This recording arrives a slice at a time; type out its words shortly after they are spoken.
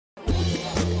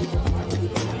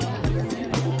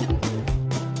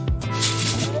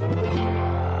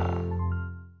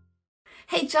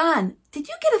John, did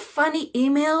you get a funny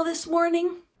email this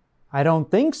morning? I don't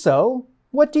think so.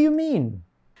 What do you mean?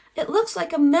 It looks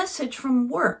like a message from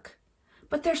work,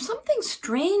 but there's something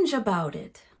strange about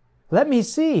it. Let me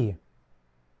see.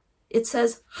 It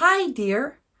says, "Hi,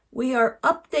 dear. We are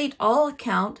Update All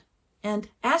account and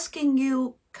asking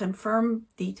you confirm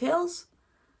details.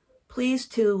 Please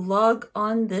to log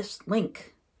on this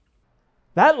link."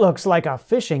 That looks like a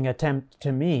phishing attempt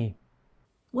to me.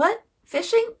 What?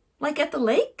 Fishing? Like at the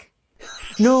lake?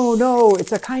 No,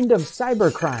 it's a kind of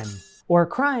cybercrime, or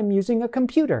crime using a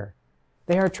computer.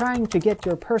 They are trying to get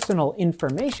your personal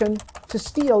information to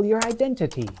steal your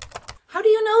identity. How do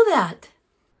you know that?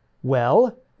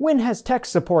 Well, when has tech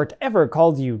support ever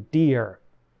called you dear?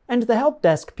 And the help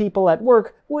desk people at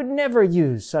work would never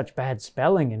use such bad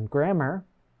spelling and grammar.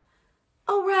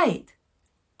 Oh, right.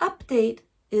 Update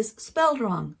is spelled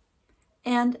wrong,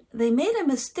 and they made a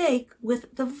mistake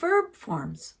with the verb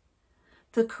forms.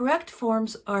 The correct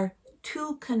forms are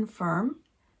 "to confirm"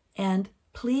 and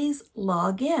 "please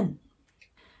log in."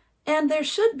 And there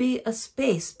should be a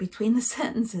space between the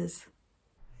sentences.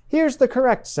 Here's the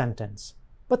correct sentence.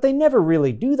 But they never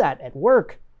really do that at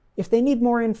work. If they need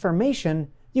more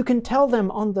information, you can tell them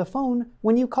on the phone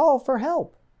when you call for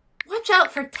help. Watch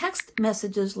out for text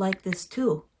messages like this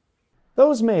too.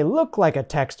 Those may look like a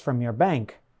text from your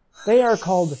bank. They are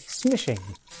called smishing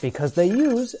because they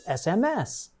use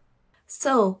SMS.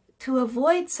 So, to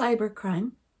avoid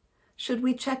cybercrime, should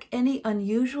we check any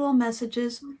unusual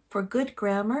messages for good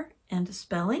grammar and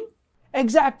spelling?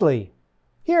 Exactly.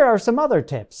 Here are some other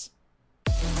tips.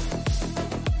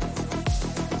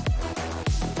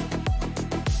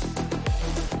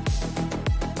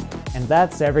 And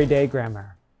that's Everyday Grammar.